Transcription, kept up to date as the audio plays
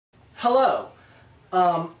Hello.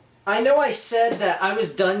 I know I said that I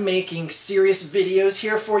was done making serious videos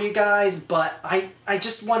here for you guys, but I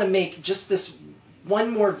just want to make just this one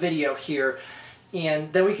more video here,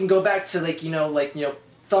 and then we can go back to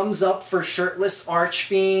thumbs up for shirtless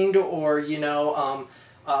Archfiend, or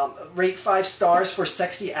rate 5 stars for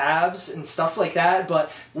sexy abs and stuff like that.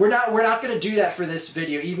 But we're not going to do that for this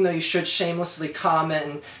video, even though you should shamelessly comment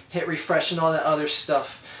and hit refresh and all that other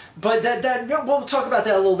stuff. But we'll talk about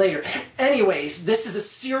that a little later. Anyways, this is a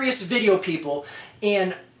serious video, people,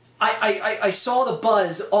 and I saw the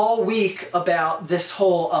buzz all week about this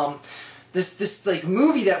whole this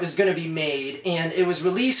movie that was going to be made, and it was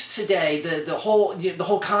released today. The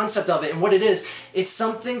whole concept of it and what it is. It's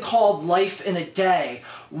something called Life in a Day.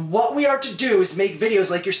 What we are to do is make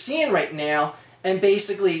videos like you're seeing right now, and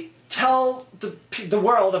basically tell the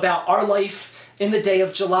world about our life in the day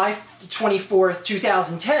of July 24th,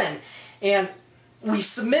 2010. And we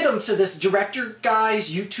submit them to this director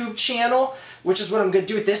guy's YouTube channel, which is what I'm going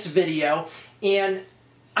to do with this video. And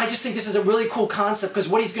I just think this is a really cool concept, because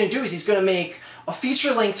what he's going to do is he's going to make a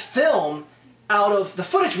feature-length film out of the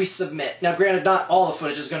footage we submit. Now, granted, not all the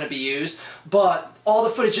footage is going to be used, but all the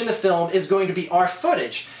footage in the film is going to be our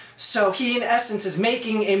footage. So he, in essence, is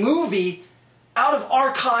making a movie out of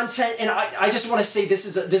our content, and I just want to say this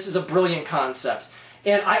is a brilliant concept.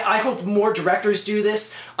 And I hope more directors do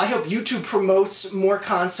this. I hope YouTube promotes more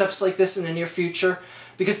concepts like this in the near future,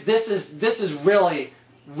 because this is really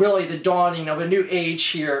the dawning of a new age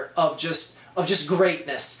here of just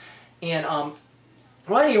greatness. And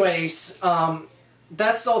well, anyways,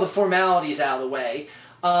 that's all the formalities out of the way.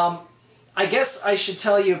 I guess I should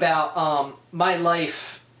tell you about my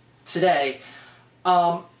life today.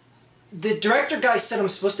 The director guy said I'm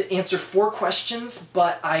supposed to answer 4 questions,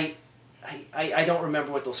 but I don't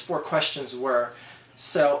remember what those 4 questions were.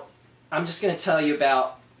 So I'm just going to tell you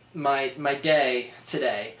about my day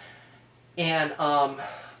today. And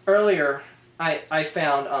earlier I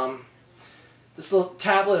found this little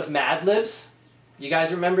tablet of Mad Libs. You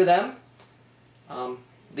guys remember them?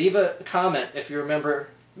 Leave a comment if you remember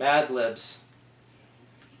Mad Libs,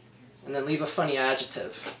 and then leave a funny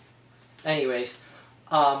adjective. Anyways,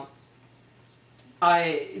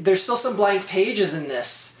 there's still some blank pages in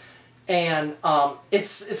this, and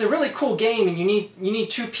it's a really cool game, and you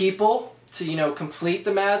need 2 people to complete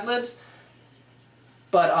the Mad Libs.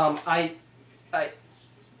 But I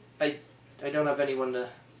don't have anyone to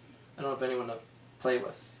play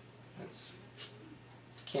with. You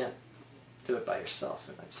can't do it by yourself,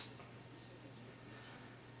 and I just